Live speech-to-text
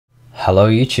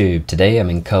Hello YouTube, today I'm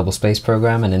in Kerbal Space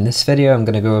Program, and in this video I'm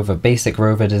going to go over basic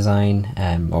rover design,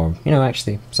 or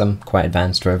actually some quite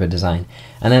advanced rover design,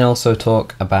 and then also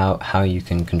talk about how you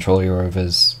can control your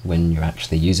rovers when you're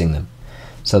actually using them.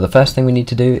 So the first thing we need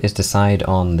to do is decide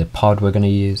on the pod we're going to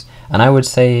use, and I would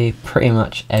say pretty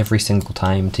much every single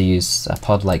time to use a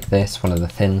pod like this, one of the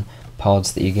thin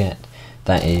pods that you get,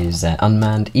 that is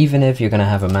unmanned, even if you're going to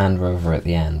have a manned rover at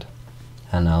the end.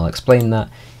 And I'll explain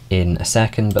that in a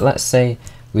second, but let's say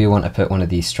we want to put one of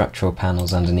these structural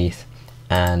panels underneath,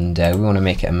 and we want to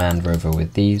make it a manned rover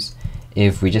with these.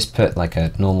 If we just put like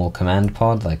a normal command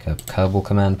pod, like a Kerbal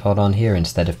command pod on here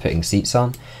instead of putting seats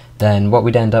on, then what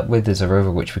we'd end up with is a rover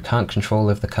which we can't control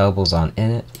if the Kerbals aren't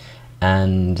in it,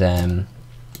 and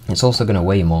it's also going to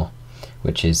weigh more,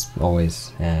 which is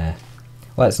always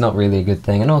well, it's not really a good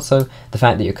thing. And also the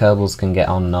fact that your Kerbals can get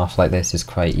on and off like this is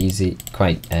quite easy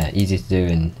to do,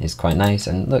 and is quite nice.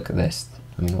 And look at this,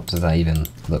 I mean, what does that even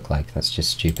look like? That's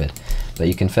just stupid. But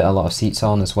you can fit a lot of seats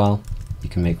on as well. You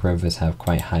can make rovers have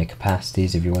quite high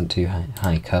capacities if you want to,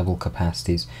 high Kerbal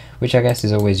capacities, which I guess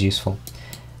is always useful.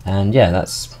 And yeah,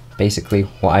 that's basically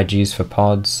what I'd use for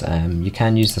pods. You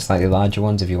can use the slightly larger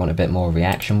ones if you want a bit more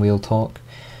reaction wheel torque.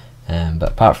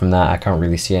 But apart from that, I can't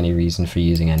really see any reason for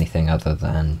using anything other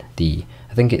than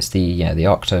I think it's the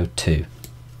Octo 2.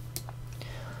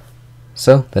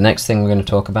 So the next thing we're going to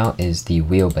talk about is the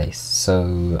wheelbase.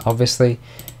 So obviously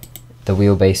the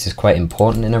wheelbase is quite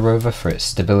important in a rover for its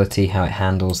stability, how it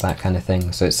handles, that kind of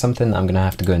thing. So it's something that I'm going to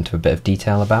have to go into a bit of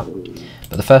detail about.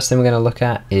 But the first thing we're going to look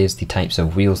at is the types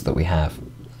of wheels that we have.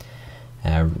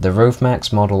 The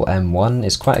Rovemax Model M1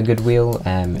 is quite a good wheel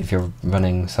if you're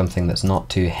running something that's not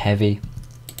too heavy,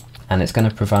 and it's going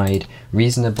to provide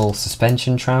reasonable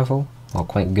suspension travel, or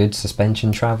quite good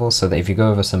suspension travel, so that if you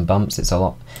go over some bumps it's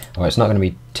not going to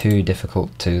be too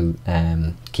difficult to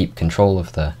keep control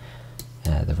of the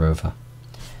rover.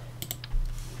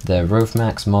 The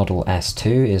Rovemax Model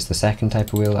S2 is the second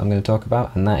type of wheel I'm going to talk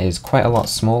about, and that is quite a lot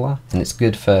smaller, and it's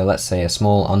good for, let's say, a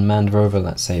small unmanned rover,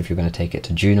 let's say if you're going to take it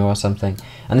to Juno or something.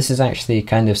 And this is actually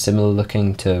kind of similar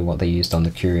looking to what they used on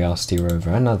the Curiosity rover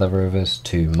and other rovers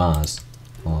to Mars,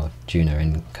 or Juno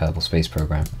in Kerbal Space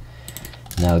Program.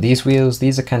 Now these wheels,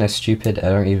 these are kind of stupid. I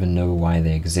don't even know why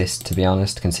they exist, to be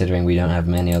honest, considering we don't have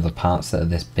many other parts that are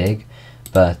this big,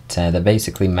 but they're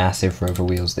basically massive rover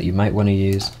wheels that you might want to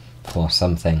use for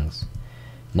some things.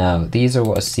 Now these are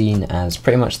what are seen as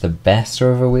pretty much the best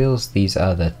rover wheels. These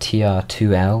are the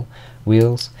TR2L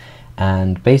wheels,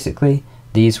 and basically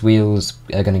these wheels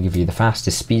are going to give you the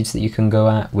fastest speeds that you can go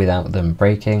at without them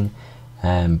braking,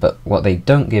 but what they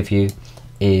don't give you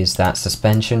is that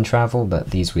suspension travel that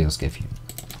these wheels give you.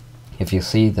 If you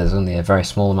see, there's only a very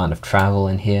small amount of travel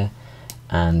in here,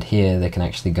 and here they can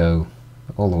actually go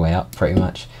all the way up pretty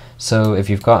much. So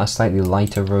if you've got a slightly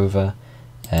lighter rover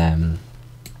and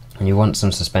you want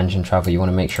some suspension travel, you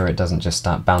want to make sure it doesn't just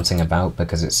start bouncing about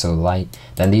because it's so light,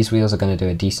 then these wheels are going to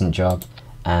do a decent job,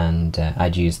 and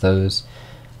I'd use those.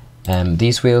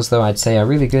 These wheels though, I'd say are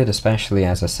really good, especially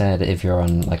as I said if you're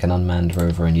on like an unmanned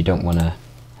rover and you don't want to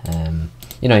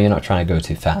you're not trying to go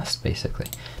too fast basically.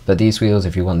 But these wheels,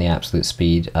 if you want the absolute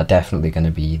speed, are definitely going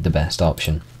to be the best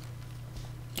option.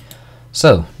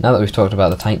 So, now that we've talked about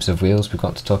the types of wheels, we've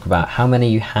got to talk about how many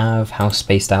you have, how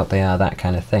spaced out they are, that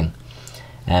kind of thing.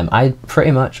 I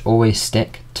pretty much always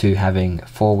stick to having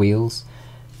 4 wheels,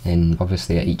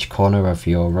 obviously at each corner of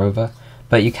your rover,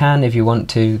 but you can, if you want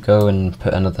to, go and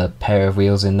put another pair of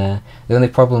wheels in there. The only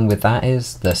problem with that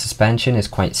is the suspension is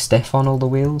quite stiff on all the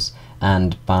wheels,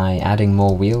 and by adding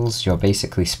more wheels you're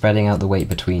basically spreading out the weight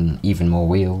between even more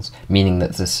wheels, meaning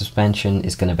that the suspension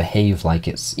is going to behave like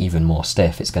it's even more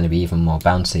stiff. It's going to be even more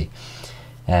bouncy,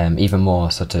 even more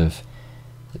sort of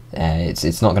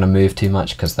it's not going to move too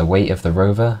much, because the weight of the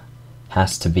rover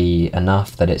has to be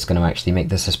enough that it's going to actually make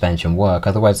the suspension work.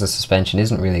 Otherwise the suspension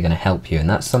isn't really going to help you, and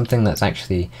that's something that's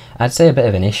actually, I'd say, a bit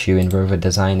of an issue in rover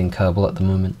design in Kerbal at the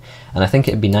moment. And I think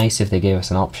it'd be nice if they gave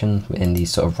us an option in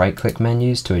these sort of right click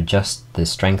menus to adjust the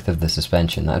strength of the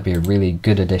suspension. That'd be a really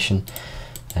good addition,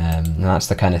 and that's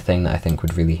the kind of thing that I think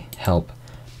would really help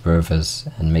rovers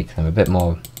and make them a bit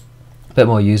more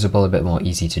usable, a bit more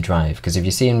easy to drive. Because if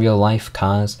you see in real life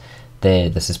cars,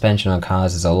 the suspension on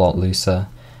cars is a lot looser,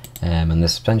 and the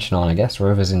suspension on, I guess,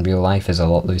 rovers in real life is a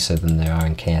lot looser than they are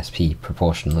in KSP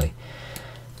proportionally.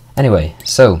 Anyway,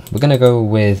 so we're going to go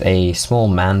with a small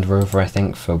manned rover, I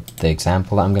think, for the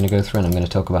example that I'm going to go through, and I'm going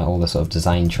to talk about all the sort of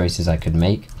design choices I could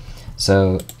make.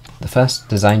 So the first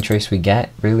design choice we get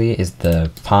really is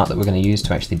the part that we're going to use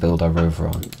to actually build our rover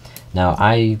on. Now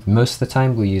most of the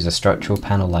time will use a structural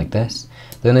panel like this,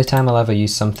 The only time I'll ever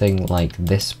use something like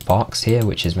this box here,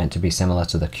 which is meant to be similar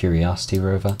to the Curiosity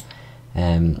rover,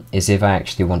 is if I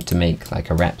actually want to make like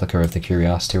a replica of the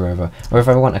Curiosity rover, or if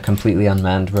I want a completely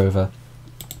unmanned rover,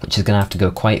 which is going to have to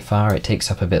go quite far. It takes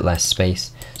up a bit less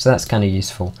space, so that's kind of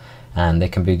useful, and they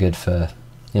can be good for,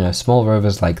 you know, small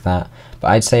rovers like that. But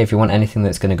I'd say if you want anything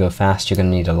that's going to go fast, you're going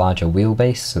to need a larger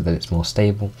wheelbase so that it's more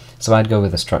stable. So I'd go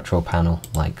with a structural panel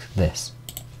like this.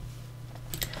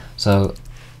 So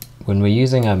when we're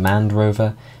using a manned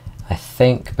rover, I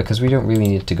think because we don't really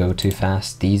need to go too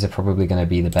fast, these are probably going to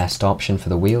be the best option for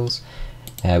the wheels.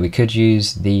 We could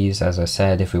use these, as I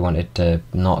said, if we wanted to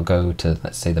not go to,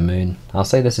 let's say, the moon. I'll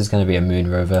say this is going to be a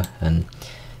moon rover, and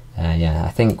yeah,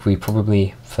 I think we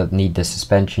probably need the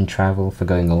suspension travel for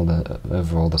going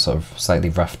over all the sort of slightly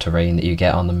rough terrain that you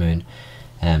get on the moon.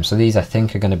 So these I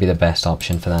think are going to be the best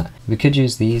option for that. We could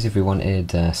use these if we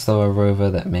wanted a slower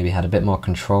rover that maybe had a bit more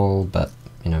control, but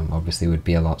you know, obviously would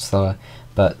be a lot slower.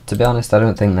 But to be honest, I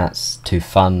don't think that's too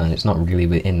fun, and it's not really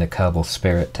within the Kerbal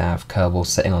spirit to have Kerbals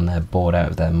sitting on there bored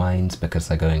out of their minds because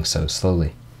they're going so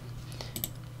slowly.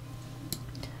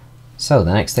 So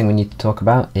the next thing we need to talk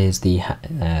about is the,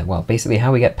 well, basically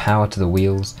how we get power to the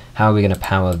wheels, how are we going to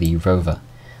power the rover.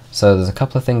 So there's a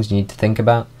couple of things you need to think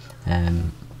about.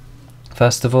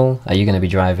 First of all, are you going to be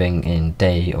driving in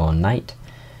day or night?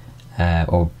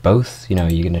 Or both? You know,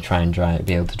 you're going to try and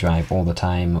be able to drive all the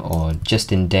time, or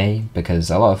just in day, because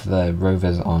a lot of the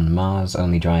rovers on Mars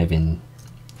only drive in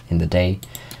the day,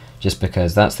 just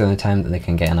because that's the only time that they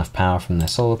can get enough power from their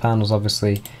solar panels,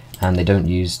 obviously, and they don't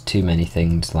use too many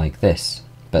things like this.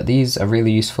 But these are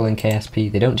really useful in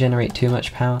KSP. They don't generate too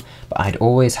much power, but I'd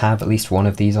always have at least one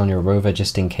of these on your rover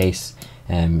just in case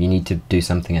you need to do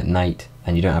something at night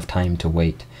and you don't have time to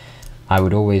wait. I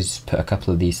would always put a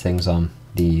couple of these things on.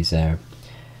 These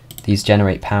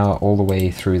generate power all the way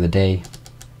through the day,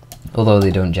 although they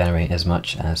don't generate as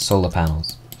much as solar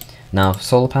panels. Now,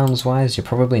 solar panels wise, you're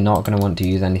probably not going to want to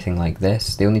use anything like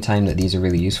this. The only time that these are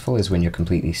really useful is when you're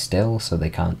completely still, so they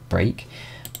can't break.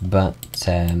 But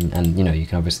and you know, you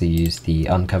can obviously use the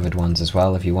uncovered ones as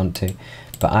well if you want to.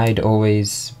 But I'd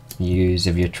always use,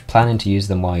 if you're planning to use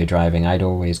them while you're driving, I'd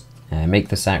always make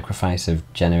the sacrifice of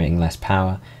generating less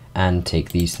power and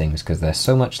take these things, because they're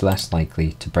so much less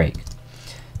likely to break.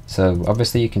 So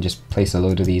obviously you can just place a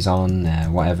load of these on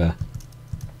whatever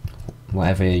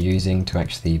you're using to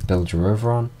actually build your rover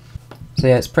on. So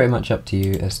yeah, it's pretty much up to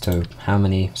you as to how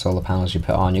many solar panels you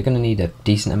put on. You're going to need a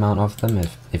decent amount of them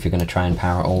if you're going to try and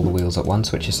power all the wheels at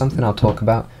once, which is something I'll talk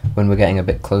about when we're getting a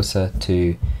bit closer to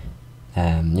you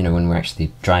know, when we're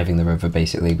actually driving the rover,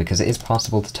 basically, because it is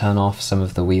possible to turn off some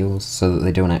of the wheels so that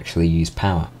they don't actually use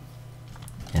power.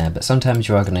 But sometimes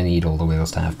you are going to need all the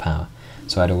wheels to have power,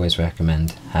 so I'd always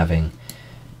recommend having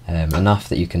enough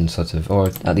that you can sort of, or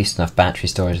at least enough battery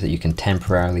storage that you can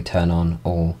temporarily turn on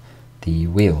all the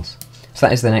wheels. So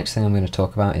that is the next thing I'm going to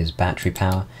talk about, is battery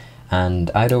power,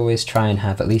 and I'd always try and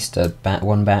have at least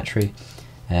one battery,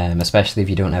 especially if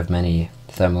you don't have many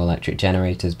thermoelectric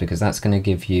generators, because that's going to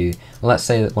give you, well, let's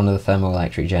say that one of the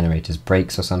thermoelectric generators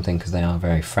breaks or something, because they are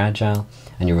very fragile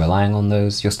and you're relying on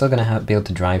those, you're still going to be able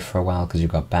to drive for a while because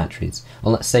you've got batteries.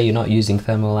 Well, let's say you're not using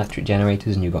thermoelectric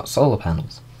generators and you've got solar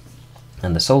panels,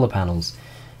 and the solar panels,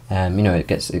 you know, it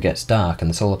gets dark and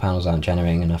the solar panels aren't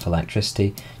generating enough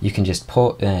electricity. You can just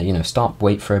you know, stop,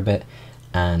 wait for a bit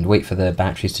and wait for the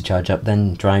batteries to charge up,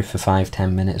 then drive for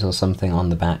 5-10 minutes or something on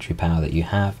the battery power that you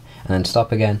have, and then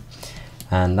stop again,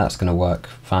 and that's going to work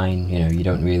fine. You know, you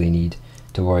don't really need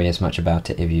to worry as much about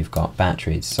it if you've got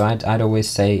batteries. So I'd always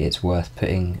say it's worth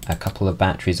putting a couple of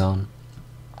batteries on.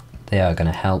 They are going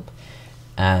to help,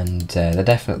 and they're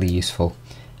definitely useful.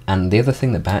 And the other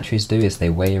thing that batteries do is they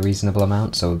weigh a reasonable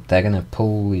amount, so they're going to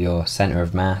pull your center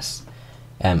of mass.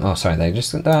 Oh, sorry,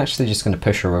 they're actually just going to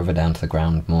push your rover down to the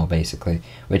ground more, basically,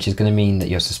 which is going to mean that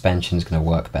your suspension is going to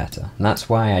work better. And that's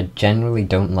why I generally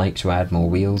don't like to add more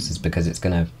wheels, is because it's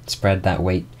going to spread that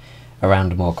weight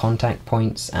around more contact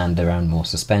points and around more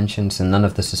suspension, so none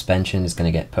of the suspension is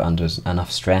going to get put under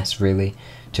enough stress, really,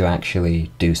 to actually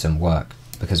do some work.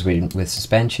 Because with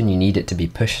suspension, you need it to be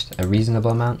pushed a reasonable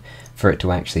amount for it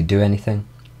to actually do anything.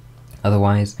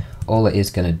 Otherwise, all it is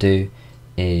going to do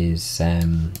is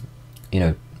you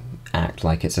know, act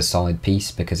like it's a solid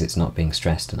piece because it's not being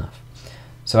stressed enough.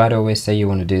 So I'd always say you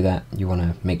want to do that. You want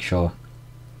to make sure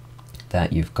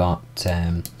that you've got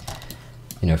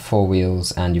you know, 4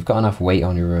 wheels and you've got enough weight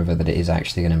on your rover that it is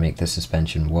actually going to make the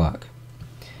suspension work.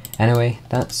 Anyway,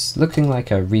 that's looking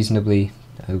like a reasonably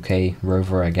okay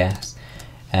rover, I guess.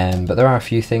 But there are a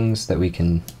few things that we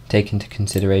can take into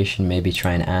consideration, maybe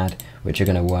try and add, which are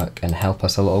going to work and help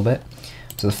us a little bit.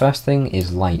 So the first thing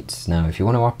is lights. Now if you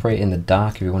want to operate in the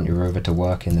dark, if you want your rover to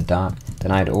work in the dark,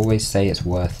 then I'd always say it's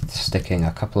worth sticking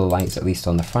a couple of lights at least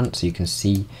on the front so you can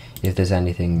see if there's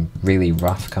anything really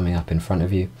rough coming up in front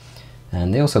of you.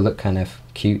 And they also look kind of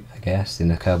cute, I guess, in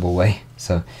a Kerbal way.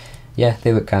 So yeah,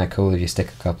 they look kind of cool if you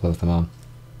stick a couple of them on.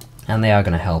 And they are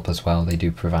going to help as well, they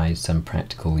do provide some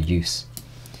practical use.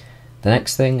 The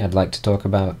next thing I'd like to talk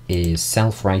about is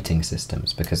self-righting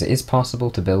systems, because it is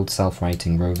possible to build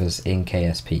self-righting rovers in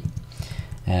KSP.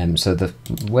 So the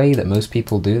way that most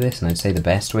people do this, and I'd say the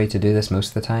best way to do this most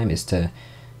of the time, is to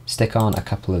stick on a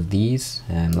couple of these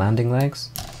landing legs.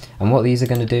 And what these are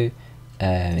going to do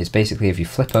is basically if you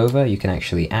flip over, you can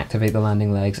actually activate the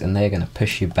landing legs and they're going to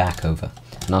push you back over.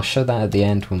 And I'll show that at the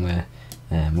end when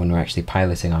we're actually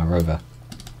piloting our rover.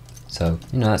 So,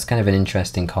 you know, that's kind of an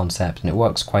interesting concept and it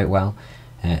works quite well.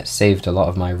 It saved a lot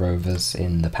of my rovers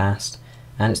in the past,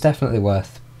 and it's definitely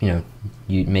worth, taking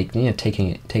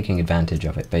advantage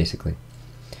of it basically.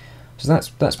 So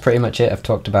that's pretty much it. I've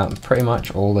talked about pretty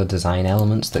much all the design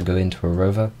elements that go into a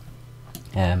rover.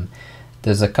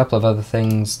 There's a couple of other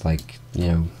things like,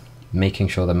 making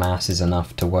sure the mass is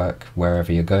enough to work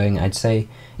wherever you're going. I'd say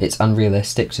it's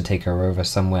unrealistic to take a rover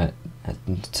somewhere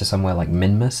like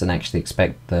Minmus and actually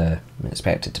expect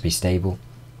it to be stable,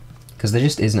 because there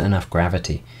just isn't enough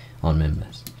gravity on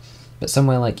Minmus. But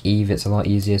somewhere like Eve it's a lot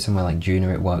easier, somewhere like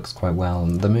Juno it works quite well,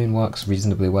 and the Moon works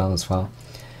reasonably well as well.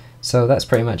 So that's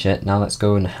pretty much it. Now let's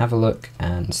go and have a look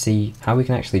and see how we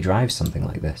can actually drive something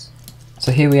like this.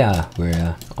 So here we are,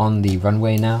 we're on the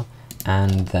runway now,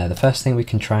 and the first thing we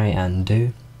can try and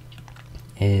do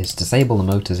is disable the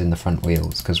motors in the front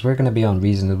wheels, because we're going to be on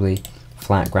reasonably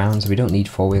flat ground, so we don't need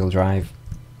four-wheel drive.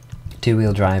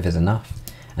 Two-wheel drive is enough.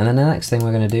 And then the next thing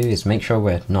we're going to do is make sure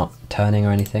we're not turning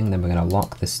or anything. Then we're going to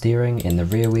lock the steering in the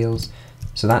rear wheels,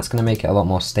 so that's going to make it a lot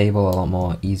more stable, a lot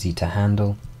more easy to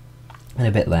handle, and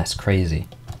a bit less crazy.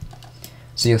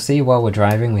 So you'll see while we're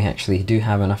driving we actually do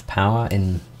have enough power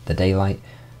in the daylight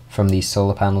from these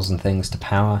solar panels and things to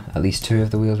power at least two of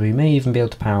the wheels. We may even be able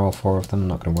to power all four of them, I'm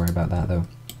not going to worry about that though.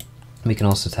 We can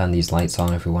also turn these lights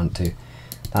on if we want to.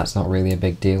 That's not really a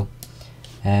big deal.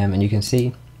 And you can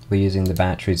see we're using the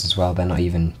batteries as well, they're not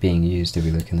even being used if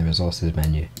we look in the resources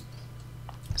menu.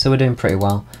 So we're doing pretty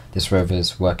well. This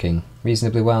rover's working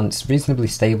reasonably well, and it's reasonably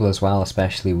stable as well,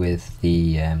 especially with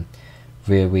the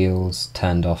rear wheels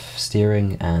turned off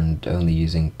steering and only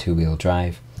using two-wheel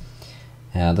drive.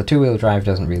 The two-wheel drive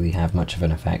doesn't really have much of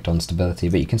an effect on stability,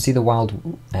 but you can see the wide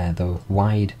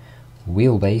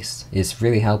wheelbase is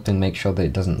really helping make sure that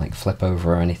it doesn't like flip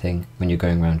over or anything when you're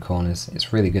going around corners.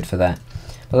 It's really good for that.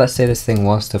 But let's say this thing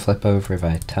was to flip over. If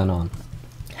I turn on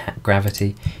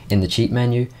gravity in the cheat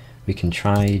menu, we can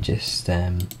try just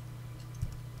well,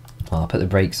 I'll put the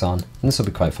brakes on, and this will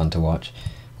be quite fun to watch.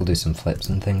 We'll do some flips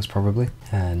and things probably,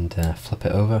 and flip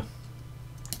it over.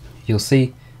 You'll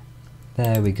see,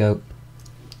 there we go.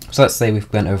 So let's say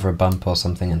we've went over a bump or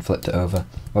something and flipped it over.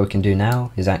 What we can do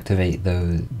now is activate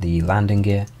the landing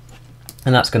gear,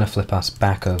 and that's going to flip us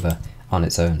back over on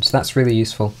its own. So that's really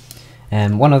useful.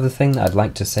 One other thing that I'd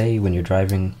like to say when you're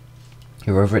driving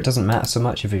your rover, it doesn't matter so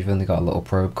much if you've only got a little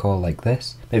probe core like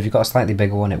this, but if you've got a slightly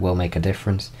bigger one it will make a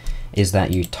difference, is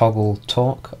that you toggle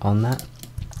torque on that.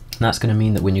 And that's going to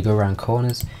mean that when you go around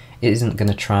corners, it isn't going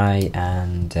to try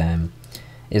and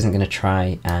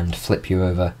flip you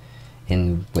over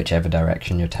in whichever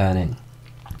direction you're turning.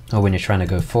 Or when you're trying to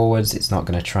go forwards, it's not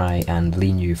going to try and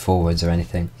lean you forwards or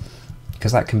anything,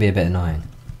 because that can be a bit annoying.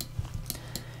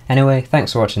 Anyway,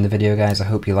 thanks for watching the video guys, I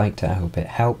hope you liked it, I hope it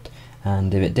helped,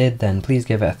 and if it did then please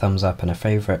give it a thumbs up and a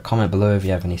favourite, comment below if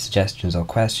you have any suggestions or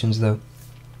questions though.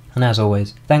 And as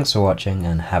always, thanks for watching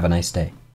and have a nice day.